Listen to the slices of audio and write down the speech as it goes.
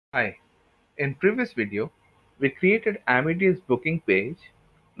Hi, in previous video, we created Amadeus booking page.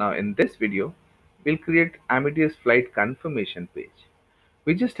 Now in this video, we'll create Amadeus flight confirmation page.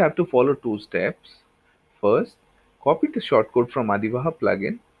 We just have to follow two steps. First, copy the shortcode from Adivaha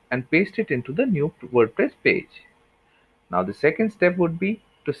plugin and paste it into the new WordPress page. Now the second step would be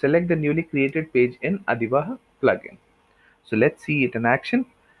to select the newly created page in Adivaha plugin. So let's see it in action.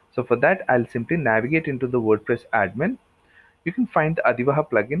 So for that, I'll simply navigate into the WordPress admin. You can find the Adivaha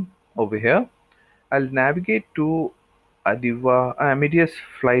plugin over here. I'll navigate to Amadeus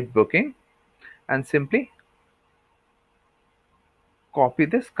flight booking and simply copy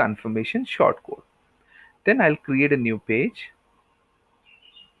this confirmation shortcode. Then I'll create a new page.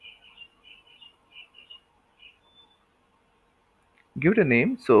 Give it a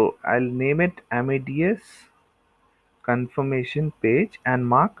name. So I'll name it Amadeus confirmation page and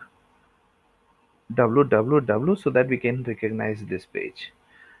mark www so that we can recognize this page.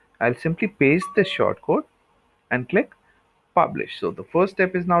 I'll simply paste the shortcode and click publish. So the first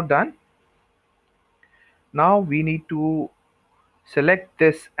step is now done. Now we need to select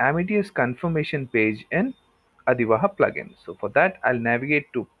this Amadeus confirmation page in Adivaha plugin. So for that, I'll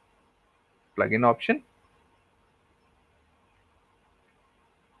navigate to plugin option.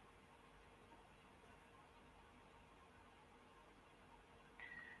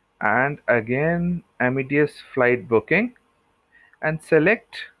 And again, Amadeus flight booking and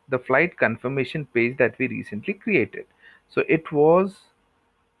select the flight confirmation page that we recently created. So it was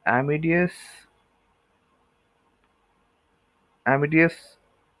Amadeus Amadeus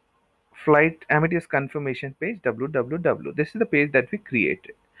confirmation page www. This is the page that we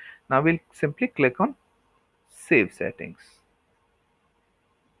created. Now we'll simply click on save settings.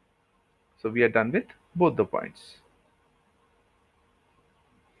 So we are done with both the points.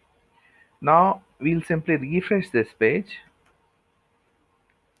 Now we'll simply refresh this page.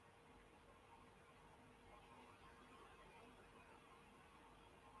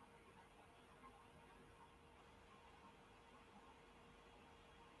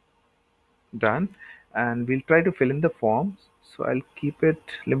 Done. And we'll try to fill in the forms. So I'll keep it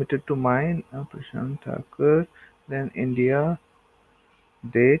limited to mine. Prashant Thakur, then India,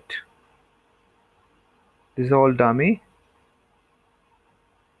 date. This is all dummy.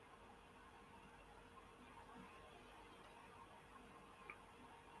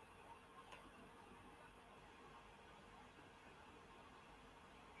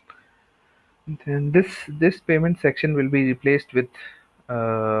 Then this payment section will be replaced with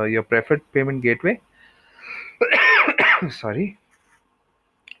your preferred payment gateway. Sorry.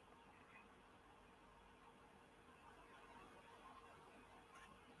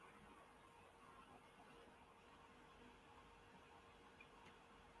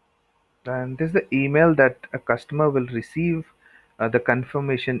 And this is the email that a customer will receive the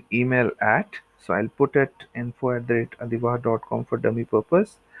confirmation email at. So I'll put it info@adivaha.com for dummy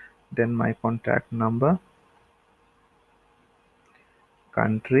purpose. Then my contact number,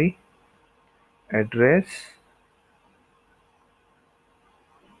 country, address,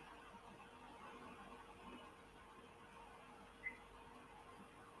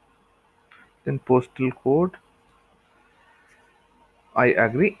 then postal code. I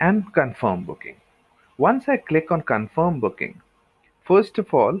agree and confirm booking. Once I click on confirm booking, first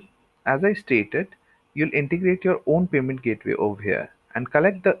of all, as I stated, you'll integrate your own payment gateway over here and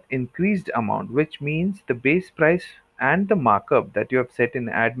collect the increased amount, which means the base price and the markup that you have set in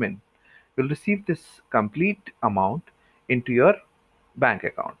admin. You'll receive this complete amount into your bank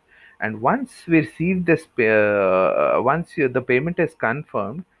account. And once we receive this, the payment is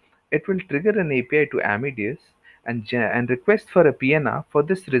confirmed, it will trigger an API to Amadeus and request for a PNR for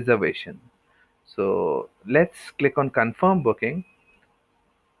this reservation. So let's click on confirm booking.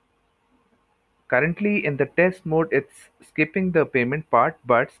 Currently in the test mode, it's skipping the payment part,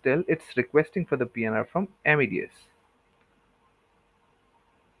 but still it's requesting for the PNR from Amadeus.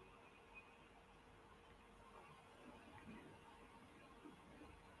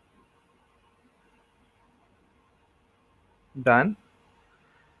 Done.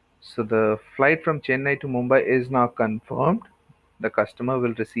 So the flight from Chennai to Mumbai is now confirmed. The customer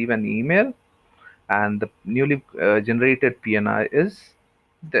will receive an email and the newly generated PNR is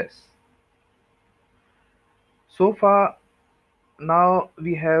this. So far, now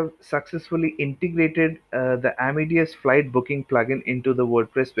we have successfully integrated the Amadeus flight booking plugin into the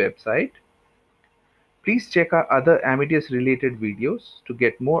WordPress website. Please check our other Amadeus related videos to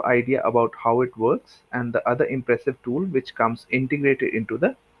get more idea about how it works and the other impressive tool which comes integrated into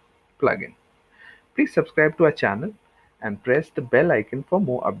the plugin. Please subscribe to our channel and press the bell icon for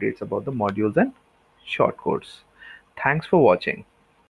more updates about the modules and shortcodes. Thanks for watching.